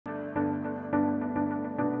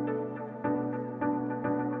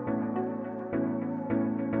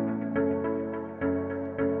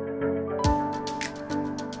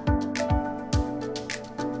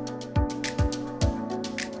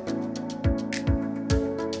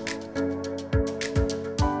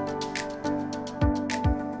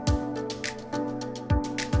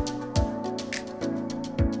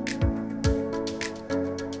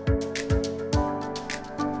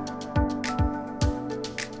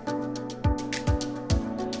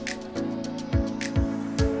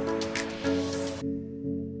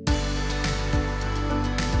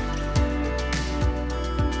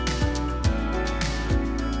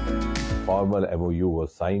informal MoU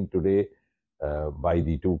was signed today by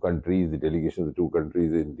the two countries, the delegation of the two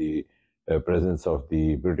countries, in the presence of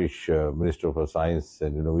the British Minister for Science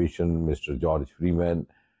and Innovation, Mr. George Freeman.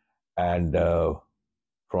 And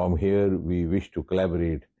from here, we wish to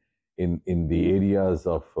collaborate in the areas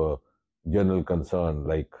of general concern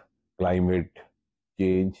like climate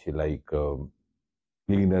change, like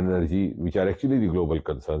clean energy, which are actually the global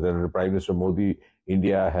concerns. And under Prime Minister Modi,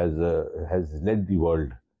 India has led the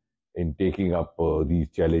world in taking up these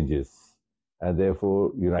challenges. And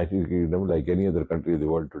therefore, United Kingdom, like any other country in the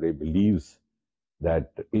world today, believes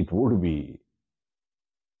that it would be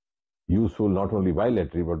useful not only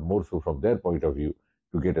bilaterally, but more so from their point of view,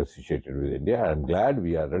 to get associated with India. I'm glad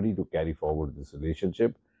we are ready to carry forward this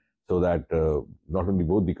relationship so that not only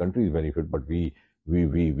both the countries benefit, but we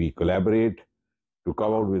collaborate to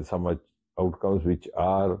come out with some outcomes which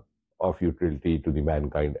are of utility to the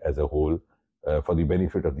mankind as a whole for the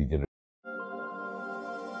benefit of the generation.